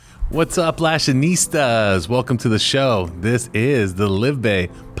What's up, Lashinistas? Welcome to the show. This is the Live Bay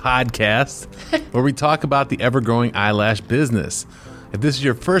podcast, where we talk about the ever-growing eyelash business. If this is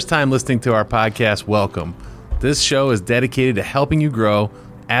your first time listening to our podcast, welcome. This show is dedicated to helping you grow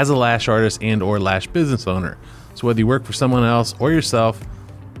as a lash artist and or lash business owner. So whether you work for someone else or yourself,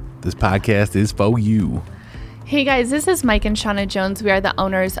 this podcast is for you. Hey guys, this is Mike and Shauna Jones. We are the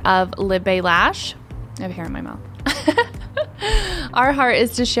owners of Live Bay Lash. I have hair in my mouth. Our heart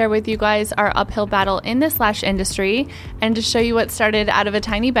is to share with you guys our uphill battle in this lash industry and to show you what started out of a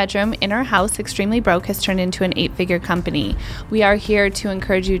tiny bedroom in our house, extremely broke, has turned into an 8-figure company. We are here to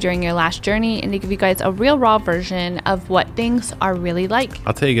encourage you during your lash journey and to give you guys a real raw version of what things are really like.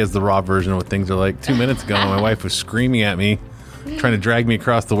 I'll tell you guys the raw version of what things are like. 2 minutes ago, my wife was screaming at me, trying to drag me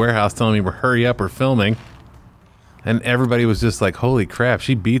across the warehouse, telling me, hurry up, we're filming. And everybody was just like, holy crap,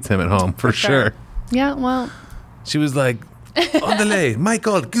 she beats him at home, for sure. Yeah, well. She was like, Ondale,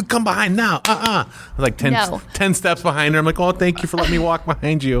 Michael, you come behind now. I was like 10 steps behind her. I'm like, oh, thank you for letting me walk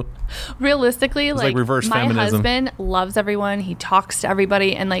behind you. Realistically, like reverse my feminism. Husband loves everyone. He talks to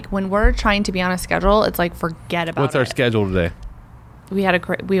everybody. And like when we're trying to be on a schedule, it's like, forget about it. What's our schedule today? We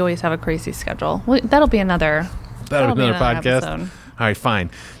always have a crazy schedule. That'll be another podcast. Episode. All right,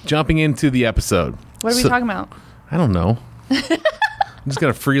 fine. Jumping into the episode. What are we talking about? I don't know. I'm just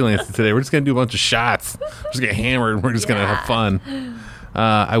going to freelance it today. We're just going to do a bunch of shots. We're just going to get hammered and we're just going to have fun.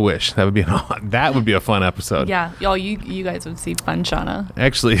 I wish. That would be a fun episode. Yeah. Y'all, you guys would see Fun Shauna.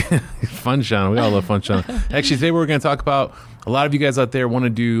 Actually, Fun Shauna. We all love Fun Shauna. Actually, today we're going to talk about, a lot of you guys out there want to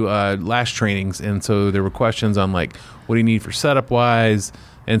do lash trainings. And so there were questions on like, what do you need for setup wise?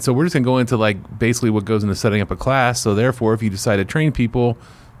 And so we're just going to go into like basically what goes into setting up a class. So therefore, if you decide to train people,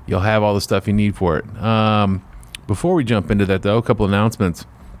 you'll have all the stuff you need for it. Before we jump into that, though, a couple announcements.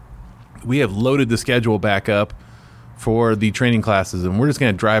 We have loaded the schedule back up for the training classes, and we're just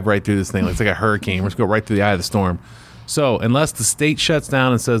going to drive right through this thing. It's like a hurricane. We're just going to go right through the eye of the storm. So unless the state shuts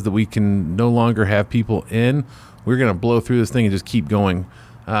down and says that we can no longer have people in, we're going to blow through this thing and just keep going.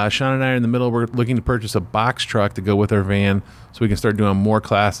 Sean and I are in the middle. We're looking to purchase a box truck to go with our van so we can start doing more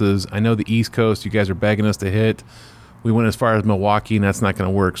classes. I know the East Coast, you guys are begging us to hit. We went as far as Milwaukee, and that's not going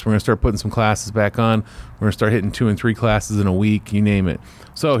to work. So we're going to start putting some classes back on. We're going to start hitting 2 and 3 classes in a week, you name it.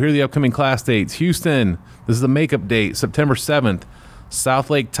 So here are the upcoming class dates. Houston, this is the makeup date, September 7th. South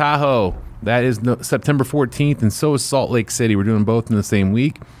Lake Tahoe, that is September 14th, and so is Salt Lake City. We're doing both in the same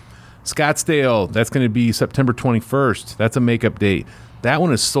week. Scottsdale, that's going to be September 21st. That's a makeup date. That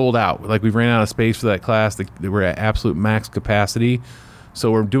one is sold out. Like, we've ran out of space for that class. We're at absolute max capacity. So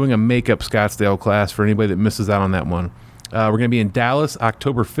we're doing a makeup Scottsdale class for anybody that misses out on that one. We're going to be in Dallas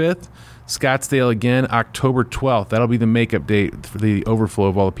October 5th. Scottsdale again October 12th. That'll be the makeup date for the overflow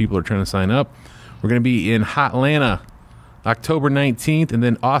of all the people that are trying to sign up. We're going to be in Hotlanta October 19th, and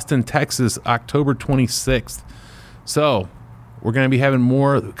then Austin, Texas October 26th. So we're going to be having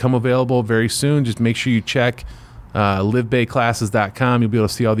more come available very soon. Just make sure you check livebayclasses.com. You'll be able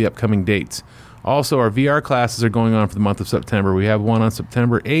to see all the upcoming dates. Also, our VR classes are going on for the month of September. We have one on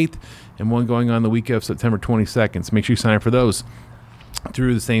September 8th and one going on the week of September 22nd. So make sure you sign up for those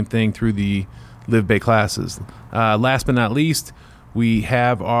through the same thing, through the Live Bay classes. Last but not least, we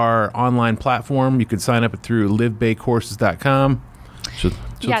have our online platform. You can sign up through livebaycourses.com. She'll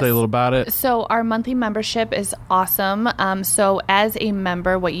tell you a little about it. So our monthly membership is awesome. So as a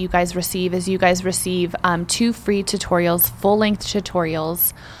member, what you guys receive is 2 free tutorials, full-length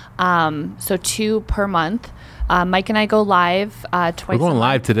tutorials. So 2 per month. Mike and I go live twice. We're going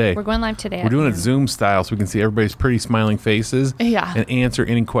live today. We're going live today. We're doing it Zoom style so we can see everybody's pretty smiling faces. Yeah. And answer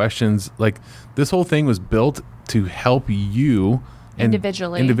any questions. Like, this whole thing was built to help you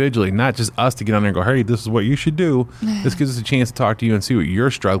individually, not just us to get on there and go, hey, this is what you should do. This gives us a chance to talk to you and see what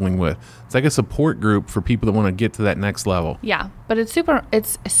you're struggling with. It's like a support group for people that want to get to that next level. Yeah, but it's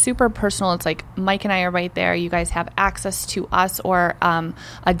super personal. It's like Mike and I are right there. You guys have access to us or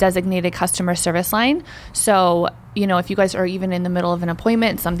a designated customer service line. So, you know, if you guys are even in the middle of an appointment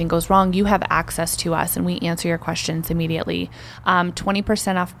and something goes wrong, you have access to us and we answer your questions immediately.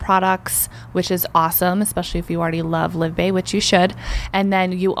 20% off products, which is awesome, especially if you already love Live Bay, which you should. And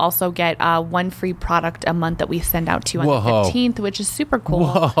then you also get 1 free product a month that we send out to you on the 15th, which is super cool.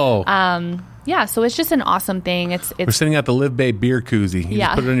 Whoa. Yeah, so it's just an awesome thing. We're sending out the Live Bay beer koozie. You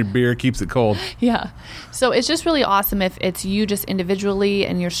just put it on your beer, keeps it cold. Yeah. So it's just really awesome if it's you just individually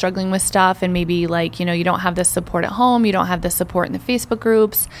and you're struggling with stuff and maybe like, you know, you don't have the support at home, you don't have the support in the Facebook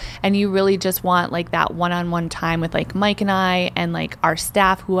groups, and you really just want like that one-on-one time with like Mike and I and like our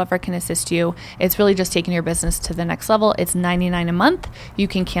staff, whoever can assist you. It's really just taking your business to the next level. It's $99 a month. You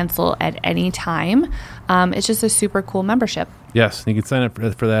can cancel at any time. It's just a super cool membership. Yes, you can sign up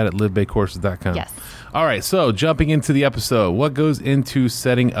for that at livebaycourses.com. Yes. All right, so jumping into the episode, what goes into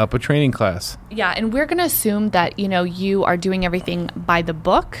setting up a training class? Yeah, and we're going to assume that, you are doing everything by the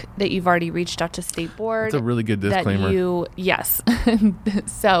book, that you've already reached out to State Board. That's a really good disclaimer. Yes.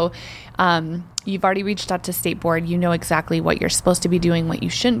 So you've already reached out to State Board. You know exactly what you're supposed to be doing, what you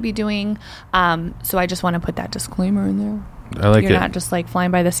shouldn't be doing. So I just want to put that disclaimer in there. I like You're it. not just like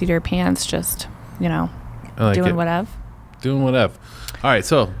flying by the seat of your pants, just, I like doing it. whatever. Doing whatever. All right,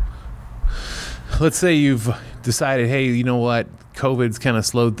 so let's say you've decided, hey, you know what? COVID's kind of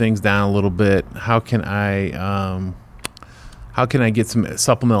slowed things down a little bit. How can I get some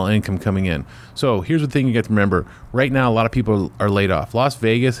supplemental income coming in? So here's the thing you got to remember. Right now, a lot of people are laid off. Las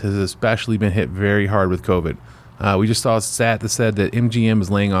Vegas has especially been hit very hard with COVID. We just saw a stat that said that MGM is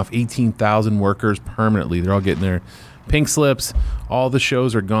laying off 18,000 workers permanently. They're all getting their pink slips. All the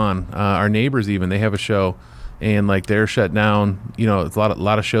shows are gone. Our neighbors even, they have a show. And like they're shut down, it's a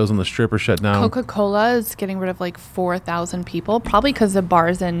lot of shows on the Strip are shut down. Coca-Cola is getting rid of like 4,000 people, probably because the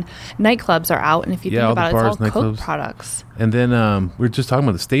bars and nightclubs are out. And if you think about it, it's all Coke products. And then we were just talking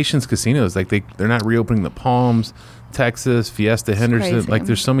about the Stations casinos. Like they're not reopening the Palms, Texas, Fiesta, Henderson. Crazy. Like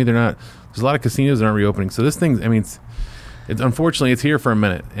there's so many there's a lot of casinos that aren't reopening. So this thing, it's unfortunately it's here for a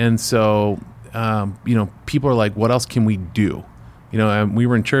minute. And so people are like, what else can we do? We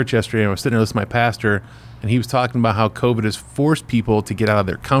were in church yesterday and I was sitting there listening to my pastor. And he was talking about how COVID has forced people to get out of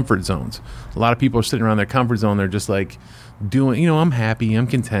their comfort zones. A lot of people are sitting around their comfort zone. They're just like doing, I'm happy, I'm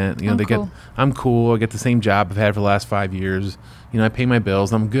content. I'm cool. I get the same job I've had for the last 5 years. I pay my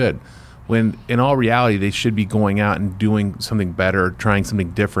bills. I'm good. When in all reality, they should be going out and doing something better, trying something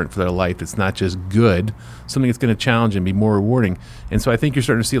different for their life. That's not just good, something that's going to challenge and be more rewarding. And so I think you're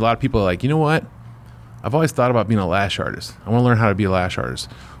starting to see a lot of people like, you know what? I've always thought about being a lash artist. I want to learn how to be a lash artist.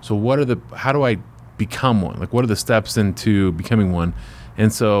 So how do I become one? Like, what are the steps into becoming one?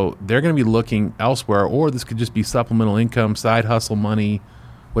 And so they're going to be looking elsewhere, or this could just be supplemental income, side hustle money,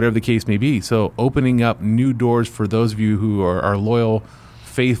 whatever the case may be. So opening up new doors for those of you who are loyal,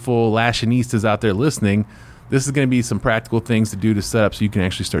 faithful Lashinistas out there listening. This is going to be some practical things to do to set up so you can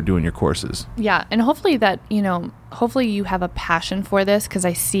actually start doing your courses. Yeah. And hopefully hopefully you have a passion for this, because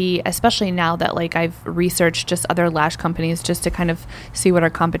I see, especially now that like I've researched just other lash companies just to kind of see what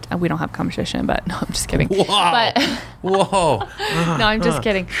our we don't have competition, but no, I'm just kidding. Whoa. But Whoa. No, I'm just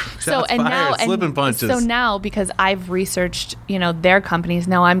kidding. Slipping punches. So now, because I've researched, their companies,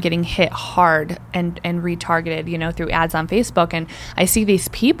 now I'm getting hit hard and retargeted, through ads on Facebook. And I see these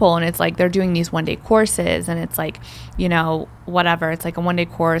people and it's like they're doing these 1-day courses and it's like, whatever. It's like a 1-day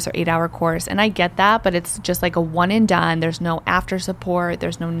course or 8-hour course. And I get that, but it's just like a one and done. There's no after support.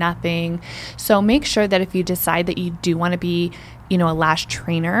 There's no nothing. So make sure that if you decide that you do want to be, a lash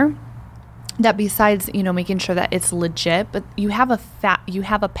trainer, that besides, making sure that it's legit, but you have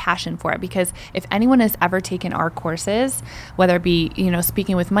a passion for it. Because if anyone has ever taken our courses, whether it be,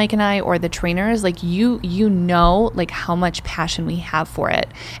 speaking with Mike and I or the trainers, like like how much passion we have for it.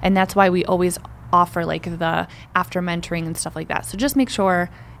 And that's why we always offer like the after mentoring and stuff like that. So just make sure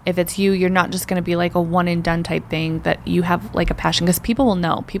if it's you're not just going to be like a one and done type thing, that you have like a passion, because people will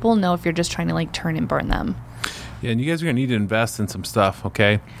know if you're just trying to like turn and burn them. Yeah. And you guys are going to need to invest in some stuff.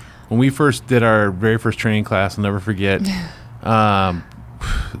 Okay. When we first did our very first training class, I'll never forget,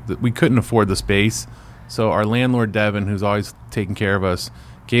 we couldn't afford the space. So our landlord, Devin, who's always taking care of us,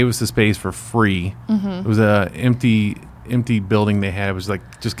 gave us the space for free. Mm-hmm. It was a empty building they had. It was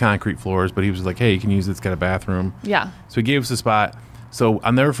like just concrete floors, but he was like, hey, you can use it. It's got a bathroom. Yeah. So he gave us a spot. So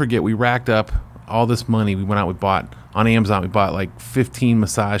I'll never forget, we racked up all this money. We went out, we bought on Amazon, we bought like 15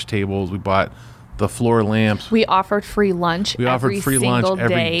 massage tables. We bought the floor lamps. We offered free lunch. We offered free lunch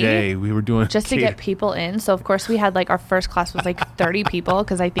every day. We were doing just to get people in. So of course we had like our first class was like 30 people,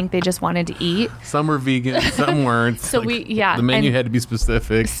 because I think they just wanted to eat. Some were vegan, some weren't. So the menu had to be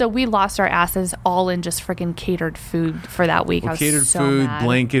specific. So we lost our asses all in just freaking catered food for that week. I was catered so food, mad.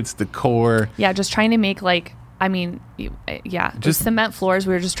 Blankets, decor. Yeah, just trying to make just cement floors.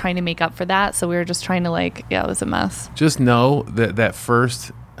 We were just trying to make up for that. So we were just trying to it was a mess. Just know that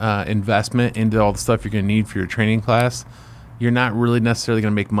first investment into all the stuff you're going to need for your training class, you're not really necessarily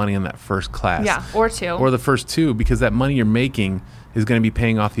going to make money in that first class. Yeah, or two. Or the first two, because that money you're making is going to be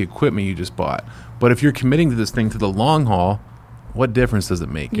paying off the equipment you just bought. But if you're committing to this thing to the long haul, what difference does it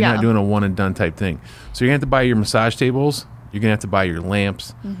make? You're not doing a one and done type thing. So you're going to have to buy your massage tables. You're gonna have to buy your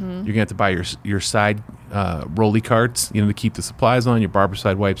lamps. You're gonna have to buy your side rolly carts, to keep the supplies on, your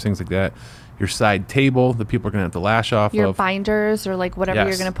Barbicide wipes, things like that. Your side table that people are gonna have to lash off your of. binders or like whatever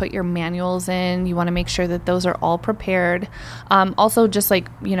you're going to put your manuals in. You want to make sure that those are all prepared. Also, just like,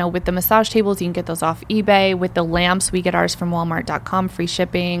 with the massage tables, you can get those off eBay. With the lamps, we get ours from walmart.com, free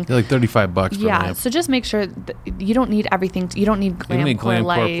shipping. They're like $35 for a lamp. So just make sure that you don't need everything. You don't need glam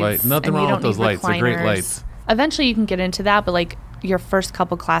lights. Nothing wrong with those lights. They're great lights. Eventually you can get into that, but like your first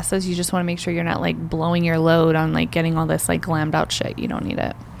couple classes, you just want to make sure you're not like blowing your load on like getting all this like glammed out shit. You don't need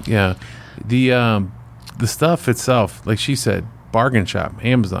it. Yeah. The stuff itself, like she said, bargain shop,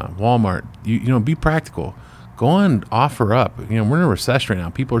 Amazon, Walmart, be practical. Go on OfferUp. We're in a recession right now.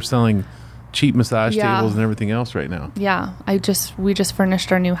 People are selling cheap massage tables and everything else right now. Yeah. We just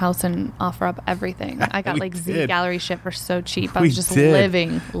furnished our new house and OfferUp everything. I got like Z Gallery shit for so cheap. I was just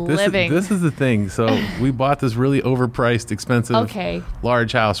living. This is the thing. So we bought this really overpriced, expensive,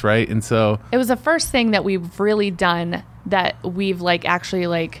 large house, right? And so it was the first thing that we've really done that we've like actually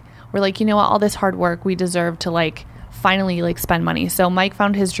like, we're like, all this hard work, we deserve to like finally like spend money. So Mike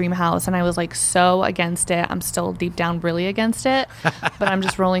found his dream house and I was like so against it. I'm still deep down really against it, but I'm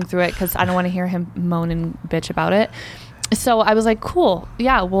just rolling through it because I don't want to hear him moan and bitch about it. So I was like, cool.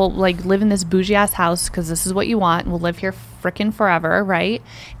 Yeah, we'll like live in this bougie ass house because this is what you want. We'll live here frickin' forever, right?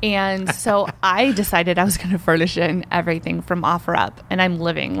 And so I decided I was going to furnish it and everything from OfferUp, and I'm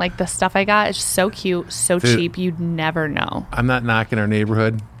living. Like the stuff I got is so cute, so cheap, you'd never know. I'm not knocking our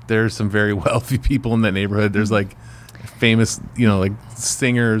neighborhood. There's some very wealthy people in that neighborhood. There's like famous, like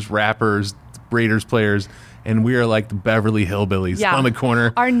singers, rappers, Raiders players, and we are like the Beverly Hillbillies on the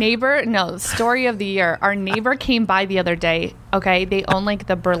corner. Our neighbor, story of the year. Our neighbor came by the other day. Okay, they own like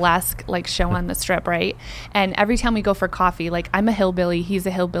the burlesque like show on the strip, right? And every time we go for coffee, like I'm a hillbilly, he's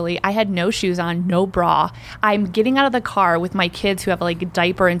a hillbilly. I had no shoes on, no bra. I'm getting out of the car with my kids who have like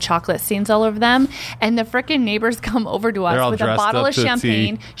diaper and chocolate stains all over them, and the freaking neighbors come over to us with a bottle of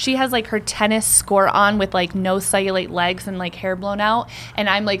champagne. She has like her tennis score on with like no cellulite legs and like hair blown out, and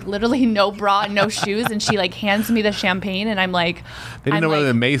I'm like literally no bra and no shoes, and she like hands me the champampaign, and I'm like, they didn't know whether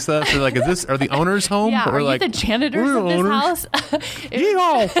the Mesa. So like, are the owners home? Yeah, or are like, you the janitors of this house? Is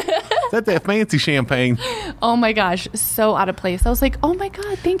that fancy champagne? Oh my gosh, so out of place. I was like, oh my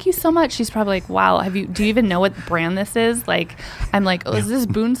god, thank you so much. She's probably like, wow, do you even know what brand this is? Like, I'm like, oh, is this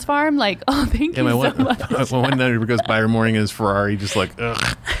Boone's Farm? Like, oh, thank you so much. One neighbor goes by her morning in his Ferrari, just like,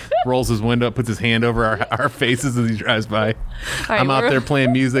 ugh, rolls his window up, puts his hand over our faces as he drives by. I'm out there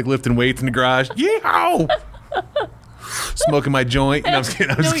playing music, lifting weights in the garage. Yeehaw! Smoking my joint. No, I'm just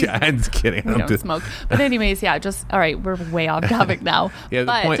kidding. I'm just kidding. I don't smoke. But anyways, yeah, all right, we're way off topic now. Yeah,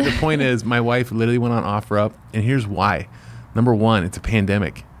 the point is my wife literally went on OfferUp, and here's why. Number one, it's a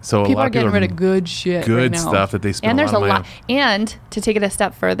pandemic. So people are getting rid of good shit good stuff that they spend a lot of money on. And to take it a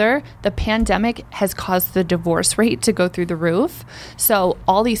step further, the pandemic has caused the divorce rate to go through the roof. So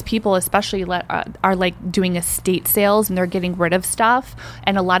all these people especially are like doing estate sales, and they're getting rid of stuff,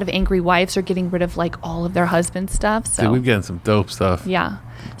 and a lot of angry wives are getting rid of like all of their husband's stuff. So dude, we've gotten some dope stuff. Yeah.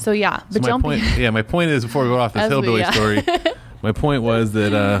 So yeah, but my point is, before we go off this hillbilly story, my point was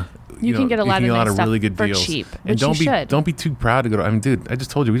that you can get a lot of really good for deals. Cheap, and don't be too proud to go to. I mean, dude, I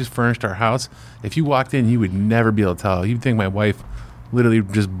just told you we just furnished our house. If you walked in, you would never be able to tell. You'd think my wife literally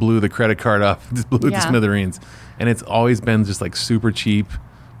just blew the credit card up, just blew it to smithereens. And it's always been just like super cheap,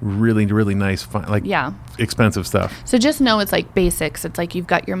 really, really nice, expensive stuff. So just know it's like basics. It's like you've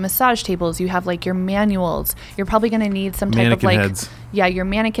got your massage tables, you have like your manuals. You're probably going to need some type of like heads. Yeah, your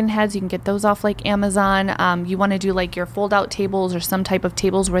mannequin heads. You can get those off like Amazon. You want to do like your fold out tables or some type of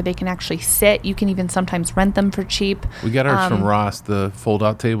tables where they can actually sit. You can even sometimes rent them for cheap. We got ours from Ross, the fold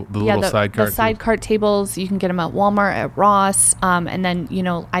out table, the little side cart. The side cart tables. You can get them at Walmart, at Ross. And then,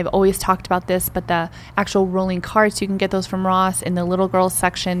 I've always talked about this, but the actual rolling carts, you can get those from Ross. In the little girls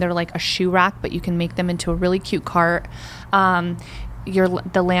section, they're like a shoe rack, but you can make them into a really cute cart.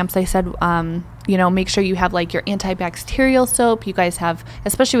 The lamps, I said, make sure you have like your antibacterial soap. You guys have,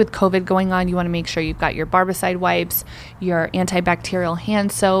 especially with COVID going on, you want to make sure you've got your Barbicide wipes, your antibacterial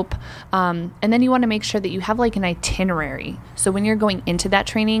hand soap, and then you want to make sure that you have like an itinerary. So when you're going into that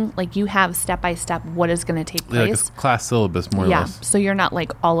training, like you have step by step what is going to take place. Like a class syllabus, more or less. Yeah, so you're not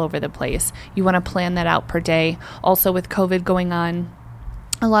like all over the place. You want to plan that out per day. Also, with COVID going on,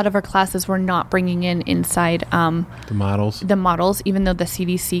 a lot of our classes were not bringing in inside the models, even though the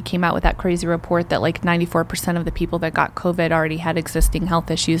CDC came out with that crazy report that like 94% of the people that got COVID already had existing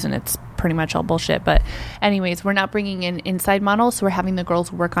health issues, and it's pretty much all bullshit. But anyways, we're not bringing in inside models, so we're having the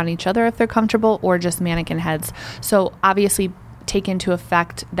girls work on each other if they're comfortable, or just mannequin heads. So obviously take into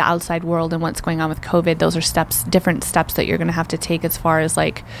effect the outside world and what's going on with COVID. Those are different steps that you're going to have to take as far as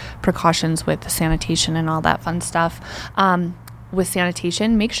like precautions with sanitation and all that fun stuff. With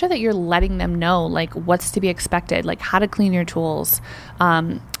sanitation, make sure that you're letting them know like what's to be expected, like how to clean your tools.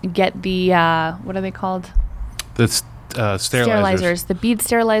 Get the what are they called? The sterilizers. The bead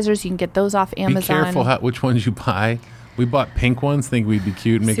sterilizers. You can get those off Amazon. Be careful which ones you buy. We bought pink ones, think we'd be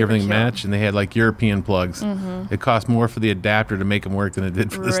cute and make everything match, and they had like European plugs. It cost more for the adapter to make them work than it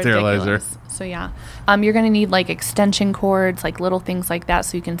did for the sterilizer. So yeah, you're going to need like extension cords, like little things like that,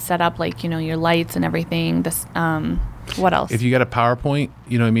 so you can set up like your lights and everything. This what else? If you got a PowerPoint,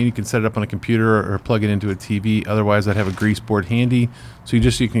 you know what I mean, you can set it up on a computer or plug it into a TV. Otherwise, I'd have a grease board handy, so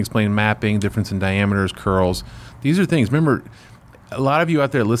you can explain mapping, difference in diameters, curls. These are things. Remember, a lot of you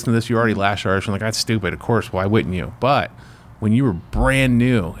out there listening to this, you're already lash artists. You're like, that's stupid. Of course, why wouldn't you? But when you were brand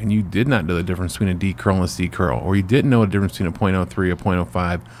new and you did not know the difference between a D curl and a C curl, or you didn't know the difference between a .03, a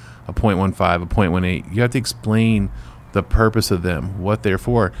 .05, a .15, a .18, you have to explain the purpose of them, what they're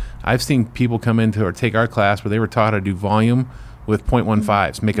for. I've seen people come into or take our class where they were taught how to do volume with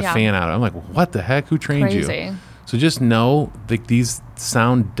 .15s, make a fan out of it. I'm like, what the heck? Who trained you? So just know that these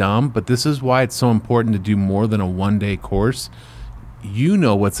sound dumb, but this is why it's so important to do more than a one-day course. You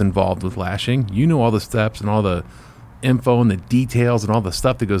know what's involved with lashing. You know all the steps and all the info and the details and all the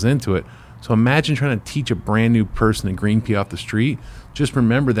stuff that goes into it. So imagine trying to teach a brand new person a green pea off the street. Just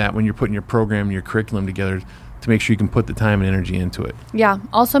remember that when you're putting your program and your curriculum together, to make sure you can put the time and energy into it. Yeah.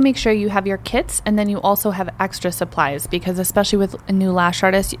 Also make sure you have your kits, and then you also have extra supplies, because especially with a new lash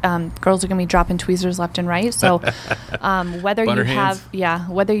artist, girls are going to be dropping tweezers left and right. So whether you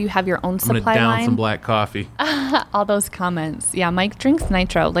have your own supply line. I'm going to down some black coffee. All those comments. Yeah, Mike drinks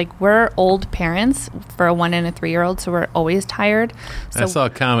nitro. Like, we're old parents for a 1 and a 3-year-old, so we're always tired. So I saw a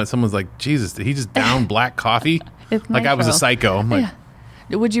comment. Someone's like, Jesus, did he just down black coffee? Like nitro. I was a psycho. I'm like,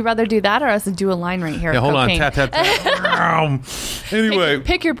 would you rather do that or us do a line right here? Yeah, hold cocaine? On. Tap, tap, tap. Anyway.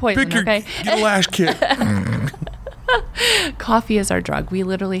 Pick your poison, okay? Get a lash kit. Coffee is our drug. We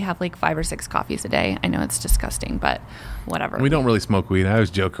literally have like 5 or 6 coffees a day. I know it's disgusting, but whatever. We don't really smoke weed. I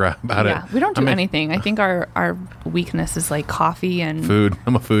always joke around about it. We don't do anything. I think our weakness is like coffee and food.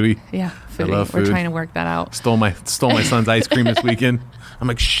 I'm a foodie. Yeah, foodie. I love food. We're trying to work that out. Stole my son's ice cream this weekend. I'm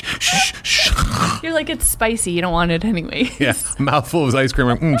like, shh, shh, shh. You're like, it's spicy. You don't want it anyway. Yeah, mouthful of his ice cream.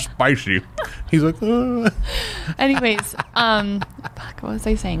 I'm like, spicy. He's like, Anyways, what was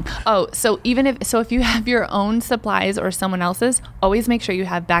I saying? Oh, so if you have your own supplies or someone else's, always make sure you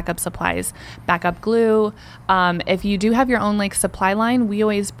have backup supplies, backup glue. If you do have your own like supply line, we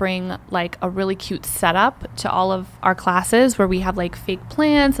always bring like a really cute setup to all of our classes where we have like fake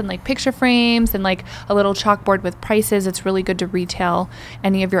plants and like picture frames and like a little chalkboard with prices. It's really good to retail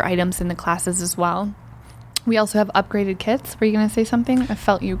any of your items in the classes as well. We also have upgraded kits. Were you going to say something? I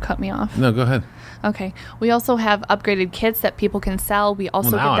felt you cut me off. No, go ahead. Okay. We also have upgraded kits that people can sell. We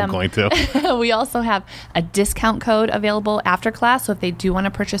also I'm going to. We also have a discount code available after class. So if they do want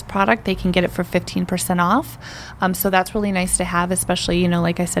to purchase product, they can get it for 15% off. So that's really nice to have, especially,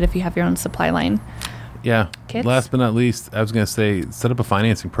 like I said, if you have your own supply line. Yeah. Kits? Last but not least, I was going to say, set up a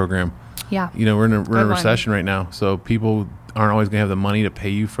financing program. Yeah. We're in a recession right now. So people aren't always going to have the money to pay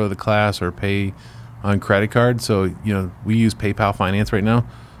you for the class or pay on credit card. So, we use PayPal Finance right now.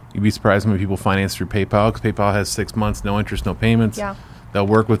 You'd be surprised how many people finance through PayPal, because PayPal has 6 months, no interest, no payments. Yeah. They'll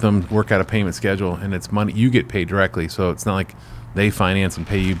work with them, work out a payment schedule, and it's money. You get paid directly. So it's not like they finance and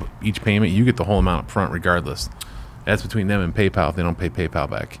pay you each payment. You get the whole amount up front regardless. That's between them and PayPal if they don't pay PayPal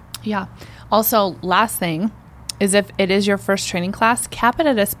back. Yeah. Also, last thing is, if it is your first training class, cap it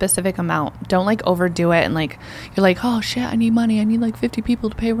at a specific amount. Don't like overdo it and like you're like, oh shit, I need money. I need like 50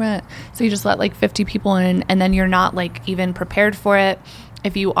 people to pay rent. So you just let like 50 people in, and then you're not like even prepared for it.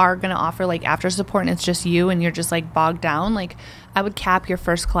 If you are going to offer like after support and it's just you and you're just like bogged down, like I would cap your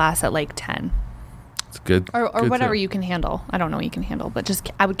first class at like 10. It's good. Or good whatever tip. You can handle. I don't know what you can handle, but just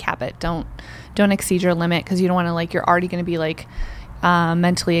I would cap it. Don't exceed your limit, because you don't want to like, you're already going to be like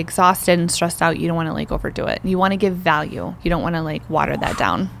mentally exhausted and stressed out. You don't want to like overdo it. You want to give value. You don't want to like water that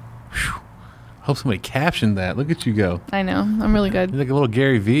down. Whew. Hope somebody captioned that. Look at you go. I know. I'm really good. You're like a little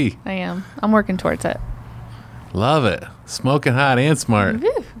Gary V. I am. I'm working towards it. Love it. Smoking hot and smart.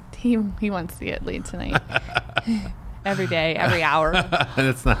 He wants to get laid tonight. Every day, every hour.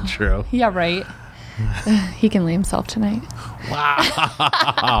 That's not true. Yeah, right. He can lay himself tonight.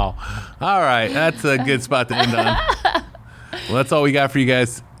 Wow. All right. That's a good spot to end on. Well, that's all we got for you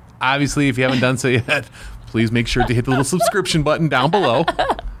guys. Obviously, if you haven't done so yet, please make sure to hit the little subscription button down below.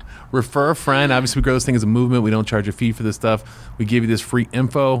 refer a friend. Obviously, we grow this thing as a movement. We don't charge a fee for this stuff. We give you this free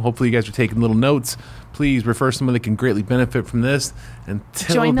info. Hopefully, you guys are taking little notes. Please refer someone that can greatly benefit from this.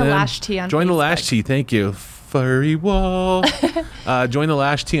 Join the Lash Tea on Join Facebook. the Lash Tea. Thank you. Furry wall. Join the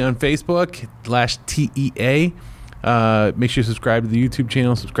Lash Tea on Facebook. Lash TEA. Make sure you subscribe to the YouTube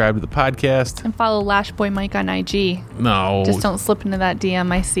channel. Subscribe to the podcast. And follow Lash Boy Mike on IG. No. Just don't slip into that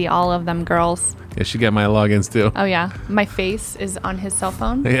DM. I see all of them girls. Yeah, she got my logins too. Oh yeah, my face is on his cell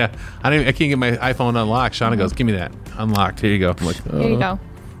phone. Yeah, I can't get my iPhone unlocked. Shauna goes, "Give me that unlocked." Here you go. I'm like, oh. Here you go.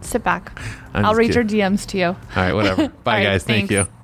 Sit back. I'm I'll just read kidding. your DMs to you. All right, whatever. Bye, All right, guys. Thank thanks. you.